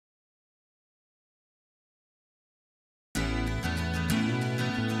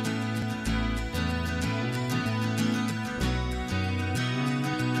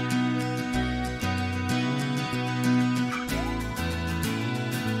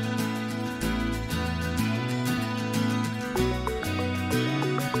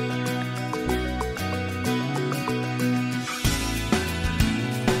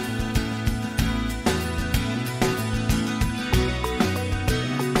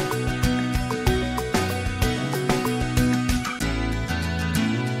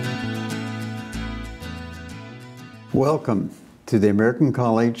Welcome to the American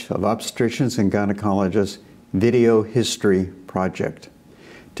College of Obstetricians and Gynecologists Video History Project.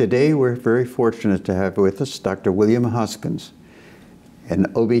 Today we're very fortunate to have with us Dr. William Hoskins,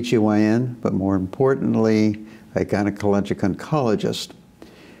 an OBGYN, but more importantly, a gynecologic oncologist.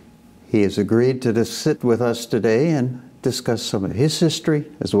 He has agreed to sit with us today and discuss some of his history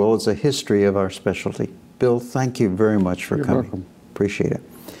as well as the history of our specialty. Bill, thank you very much for coming. Welcome. Appreciate it.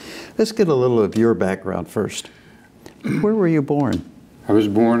 Let's get a little of your background first. Where were you born? I was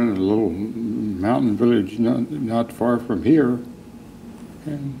born in a little mountain village not far from here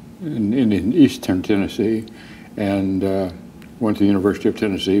in eastern Tennessee, and went to the University of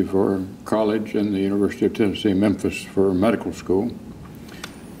Tennessee for college and the University of Tennessee Memphis for medical school.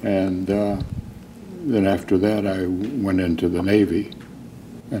 And then after that I went into the Navy,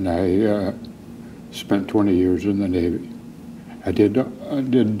 and I spent 20 years in the Navy. I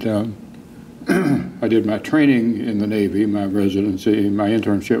did my training in the Navy, my residency, my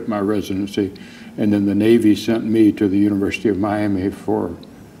internship, my residency, and then the Navy sent me to the University of Miami for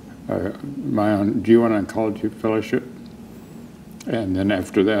my GYN Oncology Fellowship. And then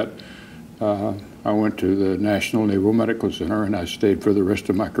after that, I went to the National Naval Medical Center, and I stayed for the rest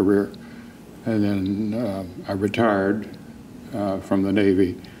of my career. And then I retired from the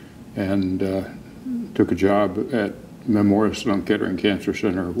Navy and took a job at Memorial Sloan Kettering Cancer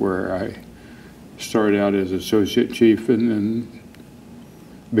Center, where I started out as associate chief and then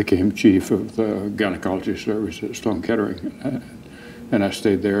became chief of the gynecology service at Sloan Kettering. And I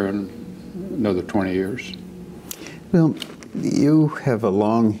stayed there another 20 years. Well, you have a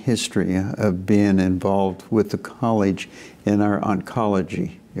long history of being involved with the college in our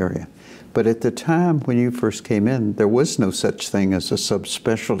oncology area. But at the time when you first came in, there was no such thing as a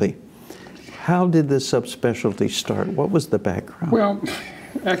subspecialty. How did the subspecialty start? What was the background? Well,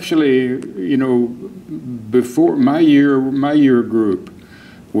 actually, you know, before my year group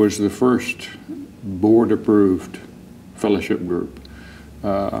was the first board-approved fellowship group.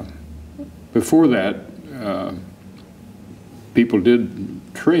 Before that, people did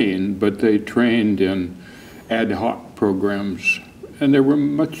train, but they trained in ad hoc programs, and they were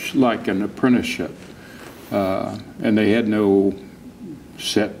much like an apprenticeship, and they had no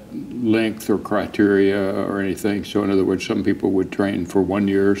set length or criteria or anything. So in other words, some people would train for 1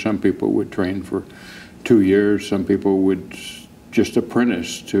 year, some people would train for 2 years, some people would just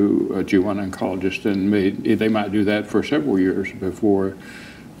apprentice to a GYN oncologist, and they might do that for several years before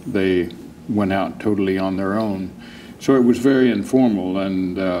they went out totally on their own. So it was very informal,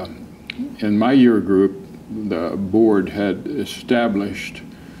 and in my year group, the board had established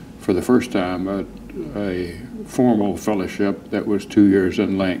for the first time a formal fellowship that was 2 years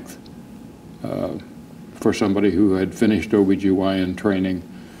in length for somebody who had finished OBGYN training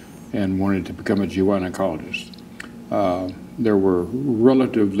and wanted to become a GYN oncologist. There were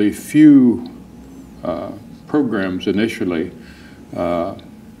relatively few programs initially. I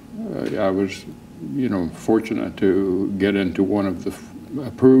was, you know, fortunate to get into one of the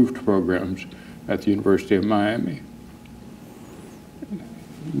approved programs at the University of Miami.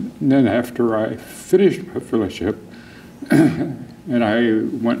 And then after I finished my fellowship, and I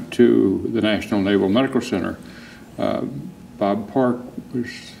went to the National Naval Medical Center, Bob Park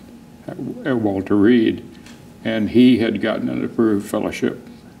was at Walter Reed, and he had gotten an approved fellowship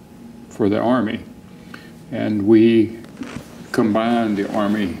for the Army. And we combined the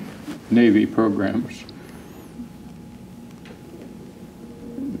Army-Navy programs,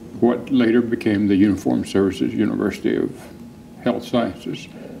 what later became the Uniformed Services University of Health Sciences.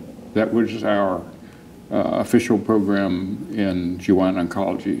 That was our official program in GYN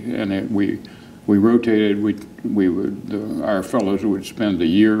oncology, and we rotated. Our fellows would spend a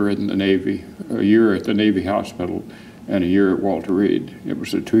year in the Navy, a year at the Navy Hospital, and a year at Walter Reed. It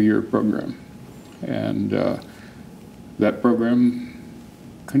was a 2-year program, and that program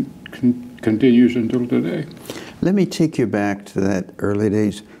continues until today. Let me take you back to that early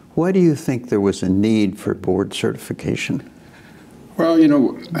days. Why do you think there was a need for board certification? Well, you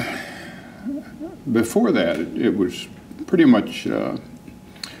know, before that, it was pretty much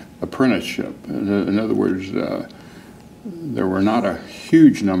apprenticeship. In other words, there were not a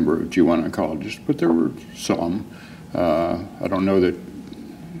huge number of GYN oncologists, but there were some. I don't know that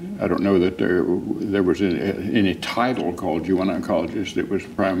there was any title called GYN oncologist. It was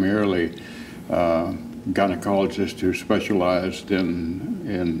primarily gynecologists who specialized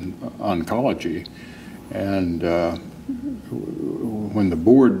in oncology, and when the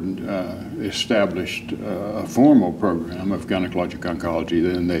board established a formal program of gynecologic oncology,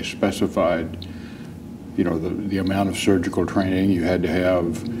 then they specified, you know, the amount of surgical training you had to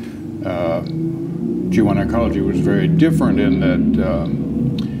have, gynecology was very different in that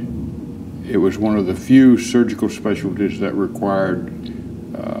it was one of the few surgical specialties that required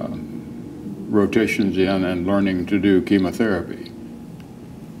rotations in and learning to do chemotherapy.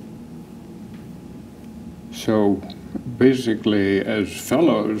 So basically, as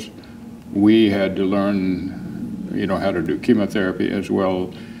fellows, we had to learn, how to do chemotherapy as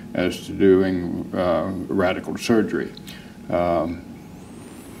well as to doing radical surgery.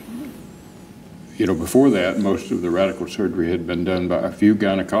 Before that, most of the radical surgery had been done by a few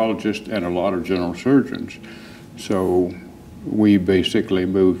gynecologists and a lot of general surgeons. So we basically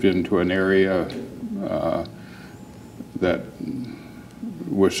moved into an area that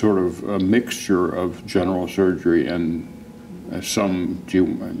was sort of a mixture of general surgery and some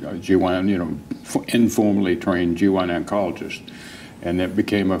informally trained gynecologists. And that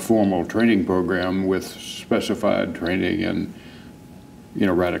became a formal training program with specified training in,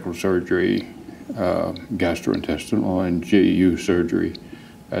 radical surgery, gastrointestinal and GU surgery,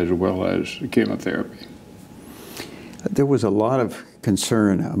 as well as chemotherapy. There was a lot of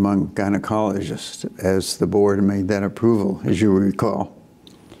concern among gynecologists as the board made that approval, as you recall.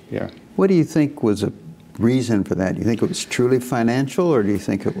 Yeah. What do you think was a reason for that? Do you think it was truly financial, or do you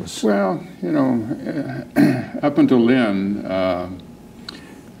think it was? Well, up until then,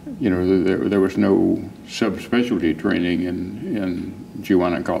 there was no subspecialty training in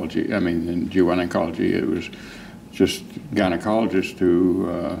gynecology. In gynecology, it was just gynecologists who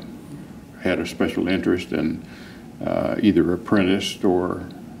had a special interest and either apprenticed or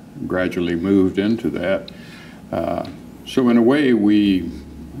gradually moved into that. So in a way, we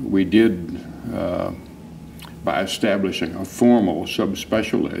did, by establishing a formal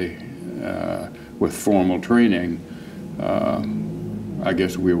subspecialty with formal training, I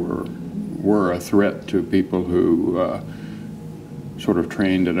guess we were a threat to people who sort of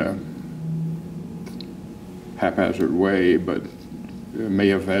trained in a haphazard way, but may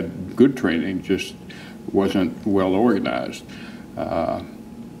have had good training, just wasn't well organized.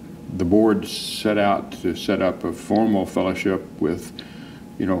 The board set out to set up a formal fellowship with,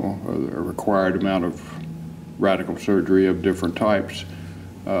 a required amount of radical surgery of different types,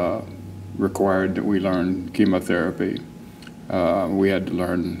 required that we learn chemotherapy. We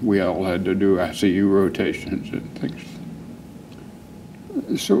all had to do ICU rotations and things.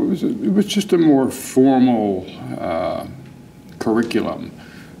 So it was just a more formal curriculum.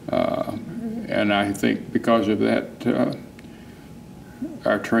 And I think because of that,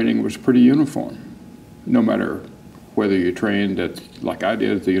 our training was pretty uniform, no matter whether you trained like I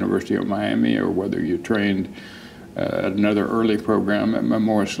did at the University of Miami, or whether you trained at another early program at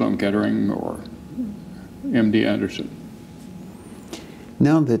Memorial Sloan Kettering or MD Anderson.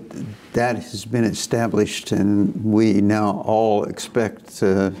 Now that that has been established and we now all expect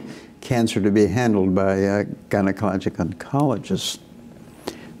cancer to be handled by gynecologic oncologists,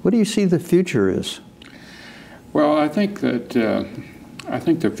 what do you see the future is? Well, I think that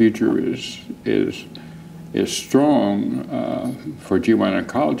the future is strong for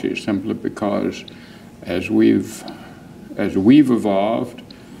gynecology, simply because as we've evolved,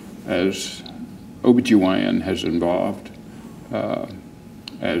 as OBGYN has evolved,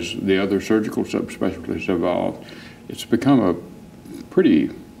 as the other surgical subspecialties evolved, it's become a pretty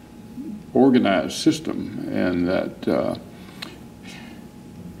organized system, and that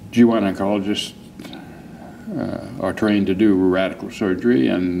gynecologists are trained to do radical surgery,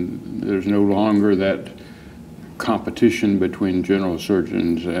 and there's no longer that competition between general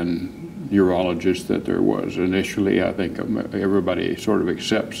surgeons and urologists that there was initially. I think everybody sort of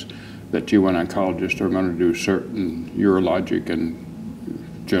accepts that gynecologists are going to do certain urologic and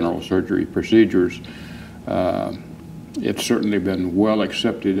general surgery procedures. It's certainly been well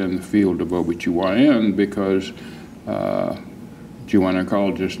accepted in the field of OBGYN because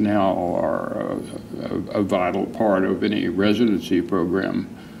gynecologists now are a vital part of any residency program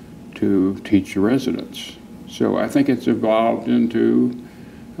to teach the residents. So I think it's evolved into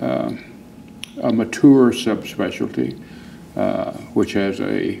a mature subspecialty, which has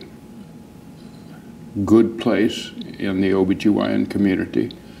a good place in the OBGYN community.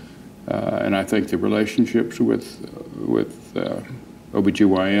 And I think the relationships with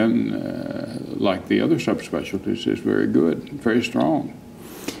OBGYN, like the other subspecialties, is very good, very strong.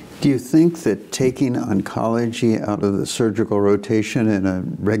 Do you think that taking oncology out of the surgical rotation in a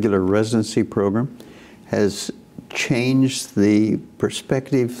regular residency program has changed the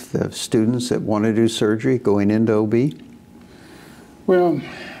perspective of students that want to do surgery going into OB? Well,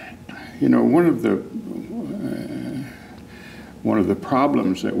 one of the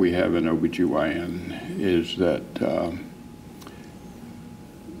problems that we have in OBGYN is that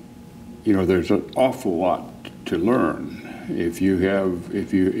you know, there's an awful lot to learn. If you have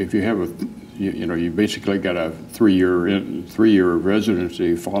you know, you basically got a three-year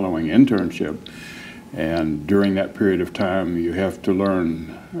residency following internship, and during that period of time, you have to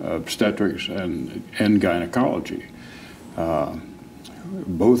learn obstetrics and gynecology.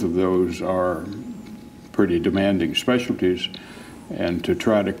 Both of those are pretty demanding specialties, and to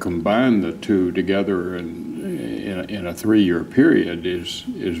try to combine the two together in a three-year period is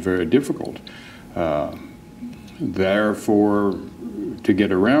very difficult. Therefore, to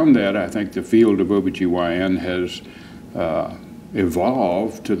get around that, I think the field of OBGYN has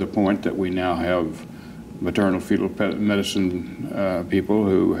evolved to the point that we now have maternal fetal medicine people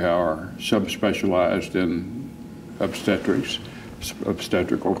who are subspecialized in obstetrics,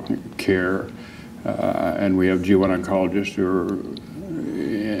 obstetrical care, and we have GYN oncologists who are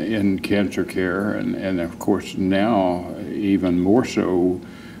in cancer care, and of course now even more so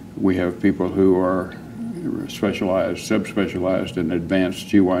we have people who are subspecialized in advanced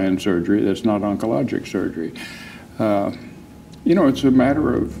GYN surgery that's not oncologic surgery. You know, it's a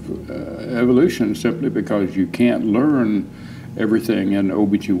matter of evolution, simply because you can't learn everything in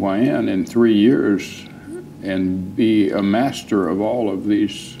OBGYN in 3 years and be a master of all of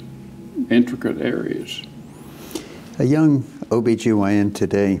these intricate areas. A young OBGYN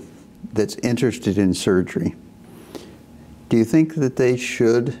today that's interested in surgery, do you think that they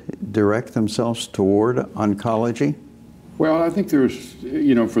should direct themselves toward oncology? Well, I think there's,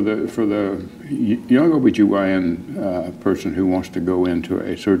 you know, for the young OBGYN person who wants to go into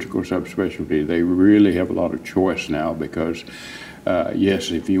a surgical subspecialty, they really have a lot of choice now, because yes,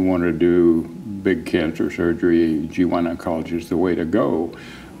 if you want to do big cancer surgery, GYN oncology is the way to go.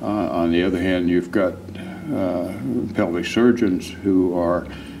 On the other hand, you've got pelvic surgeons who are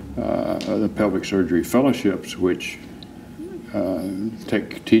the pelvic surgery fellowships, which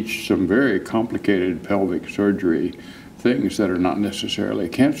teach some very complicated pelvic surgery things that are not necessarily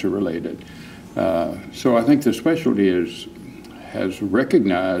cancer related. So I think the specialty has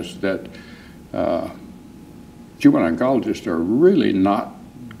recognized that GYN oncologists are really not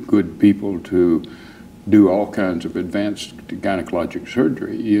good people to do all kinds of advanced gynecologic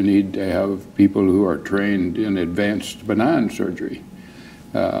surgery. You need to have people who are trained in advanced benign surgery.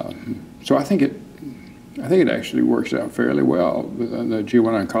 So I think it actually works out fairly well. The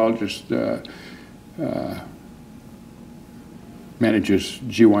GYN oncologist manages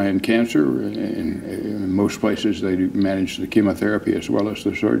GYN cancer. In most places, they manage the chemotherapy as well as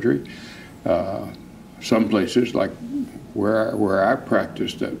the surgery. Some places, like where I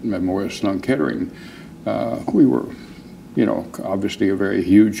practiced at Memorial Sloan Kettering, we were, you know, obviously a very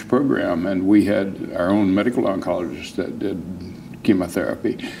huge program, and we had our own medical oncologist that did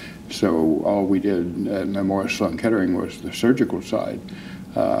chemotherapy. So all we did at Memorial Sloan Kettering was the surgical side.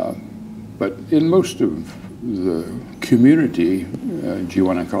 But in most of the community,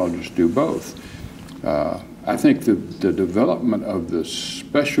 GYN oncologists do both. I think the development of the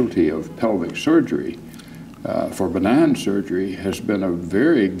specialty of pelvic surgery for benign surgery has been a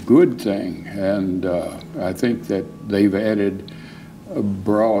very good thing, and I think that they've added a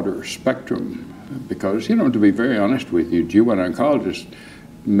broader spectrum, because, you know, to be very honest with you, GYN oncologists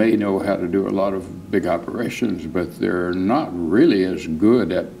may know how to do a lot of big operations, but they're not really as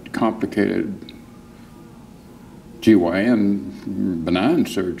good at complicated GYN benign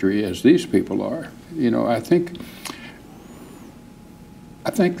surgery as these people are. You know, I think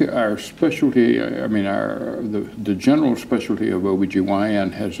that our specialty, I mean, the general specialty of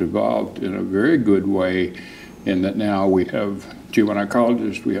OBGYN has evolved in a very good way, in that now we have GYN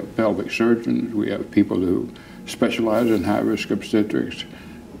oncologists, we have pelvic surgeons, we have people who specialize in high-risk obstetrics,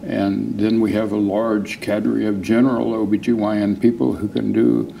 and then we have a large cadre of general OBGYN people who can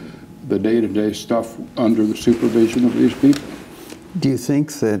do the day-to-day stuff under the supervision of these people. Do you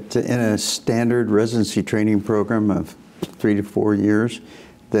think that in a standard residency training program of 3 to 4 years,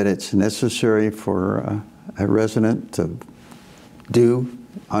 that it's necessary for a resident to do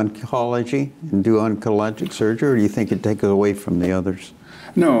oncology and do oncologic surgery, or do you think it takes it away from the others?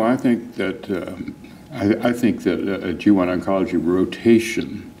 No, I think that I think that a GYN oncology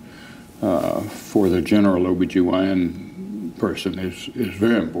rotation for the general OBGYN person is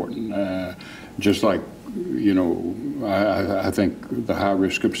very important. Just like, you know, I think the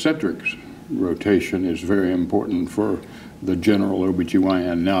high-risk obstetrics rotation is very important for the general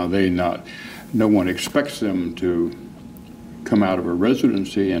OBGYN. Now, no one expects them to come out of a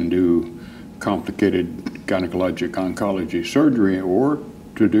residency and do complicated gynecologic oncology surgery, or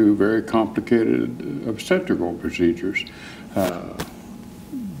to do very complicated obstetrical procedures.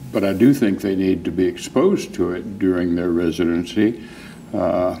 But I do think they need to be exposed to it during their residency.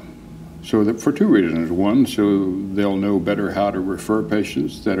 So that for two reasons. One, so they'll know better how to refer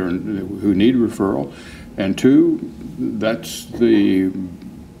patients who need referral, and two, that's the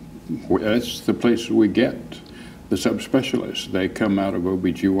place we get the subspecialists. They come out of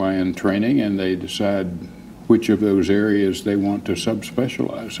OBGYN training and they decide which of those areas they want to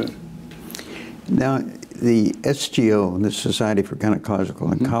subspecialize in. Now, the SGO, the Society for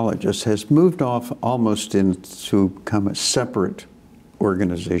Gynecological Oncologists, has moved off almost to become a separate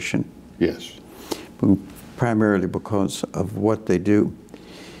organization. Yes. Primarily because of what they do.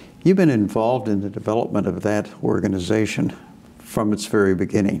 You've been involved in the development of that organization from its very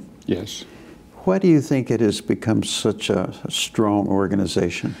beginning. Yes. Why do you think it has become such a strong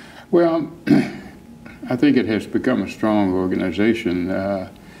organization? Well, I think it has become a strong organization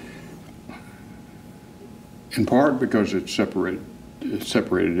in part because it separated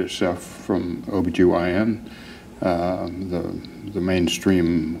itself from OBGYN, the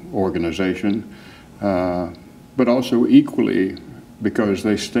mainstream organization, but also equally because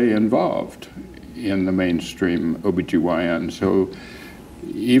they stay involved in the mainstream OBGYN. So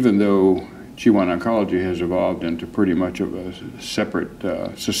even though GYN oncology has evolved into pretty much of a separate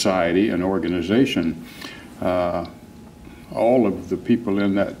society and organization, all of the people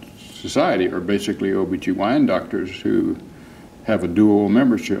in that society are basically OBGYN doctors who have a dual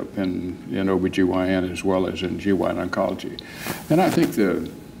membership in OBGYN as well as in GYN oncology. And I think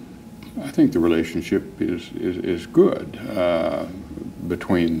the relationship is good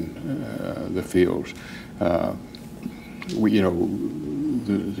between the fields.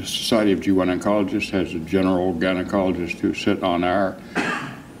 The Society of GYN Oncologists has a general gynecologist who sit on our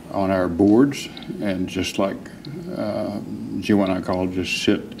boards, and just like GYN oncologists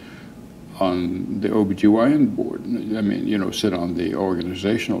sit on the OBGYN board, I mean, sit on the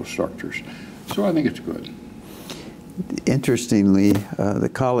organizational structures. So I think it's good. Interestingly, the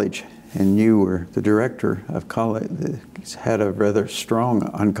college, and you were the director of college, had a rather strong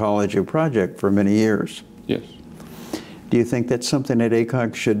oncology project for many years. Yes. Do you think that's something that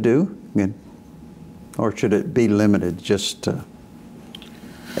ACOG should do? Or should it be limited just to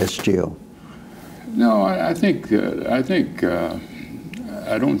SGO? No, I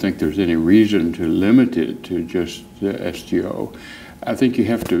don't think there's any reason to limit it to just SGO. I think you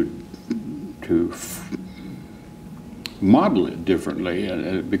have to model it differently,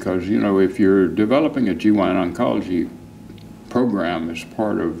 because if you're developing a GYN oncology program as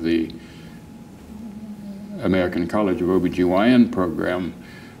part of the American College of OBGYN program,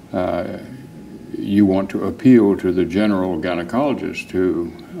 you want to appeal to the general gynecologist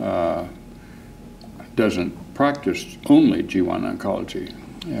who doesn't practice only GYN oncology.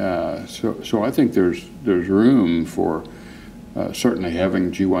 So I think there's room for certainly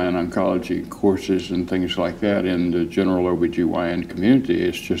having GYN oncology courses and things like that in the general OBGYN community.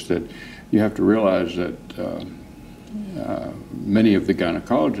 It's just that you have to realize that many of the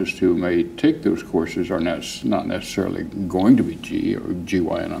gynecologists who may take those courses are not necessarily going to be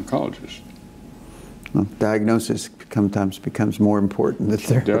GYN oncologists. Well, diagnosis sometimes becomes more important than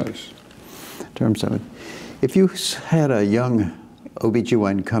therapy. It does. In terms of it. If you had a young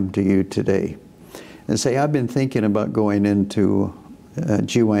OBGYN come to you today and say, I've been thinking about going into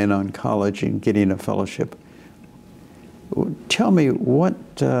GYN oncology and getting a fellowship, tell me what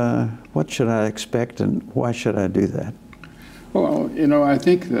should I expect and why should I do that? Well, I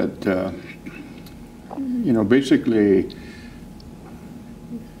think that, basically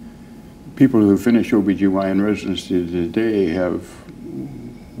people who finish OBGYN residency today have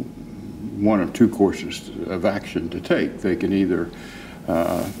one of two courses of action to take. They can either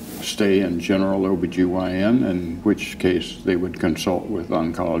stay in general OBGYN, in which case they would consult with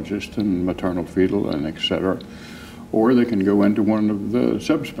oncologists and maternal fetal and et cetera, or they can go into one of the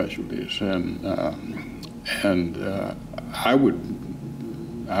subspecialties. And I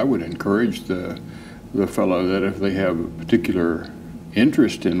would encourage the fellow that if they have a particular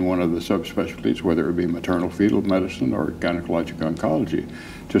interest in one of the subspecialties, whether it be maternal fetal medicine or gynecologic oncology,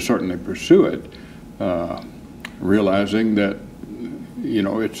 to certainly pursue it, realizing that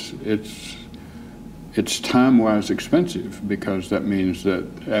it's time-wise expensive, because that means that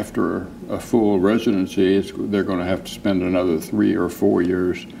after a full residency, they're going to have to spend another 3 or 4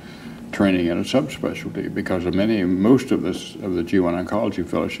 years training in a subspecialty, because most of the GYN oncology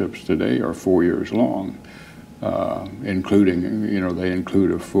fellowships today are 4 years long, including, they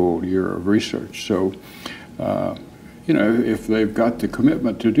include a full year of research. So, if they've got the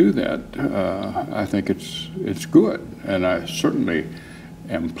commitment to do that, I think it's good. And I certainly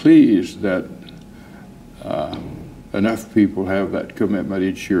am pleased that enough people have that commitment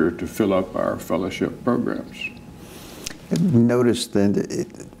each year to fill up our fellowship programs. I've noticed then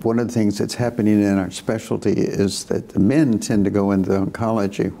one of the things that's happening in our specialty is that the men tend to go into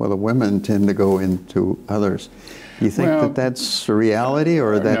oncology while the women tend to go into others. Do you think that that's a reality,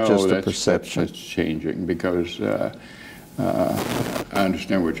 or is that just a perception? That's changing, because I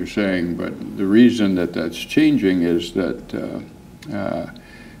understand what you're saying, but the reason that that's changing is that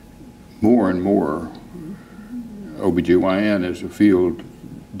more and more OBGYN is a field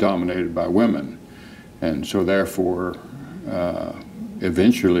dominated by women, and so therefore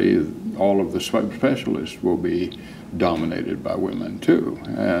eventually all of the subspecialists will be dominated by women too,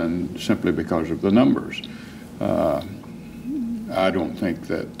 and simply because of the numbers. I don't think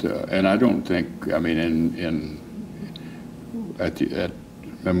that, and I don't think, I mean, at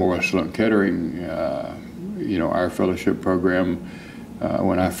Memorial Sloan Kettering, you know, our fellowship program,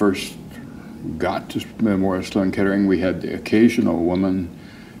 when I first got to Memorial Sloan Kettering, we had the occasional woman.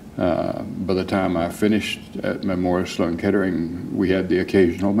 By the time I finished at Memorial Sloan Kettering, we had the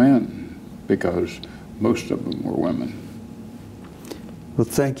occasional man, because most of them were women. Well,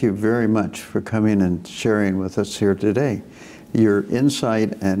 thank you very much for coming and sharing with us here today. Your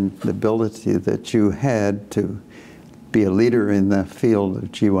insight and the ability that you had to be a leader in the field of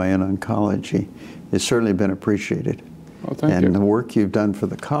GYN oncology has certainly been appreciated. Well, thank you. And the work you've done for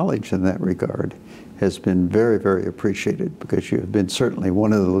the college in that regard has been very, very appreciated, because you have been certainly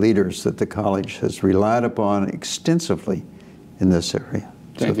one of the leaders that the college has relied upon extensively in this area.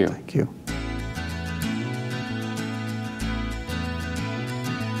 Thank you. Thank you.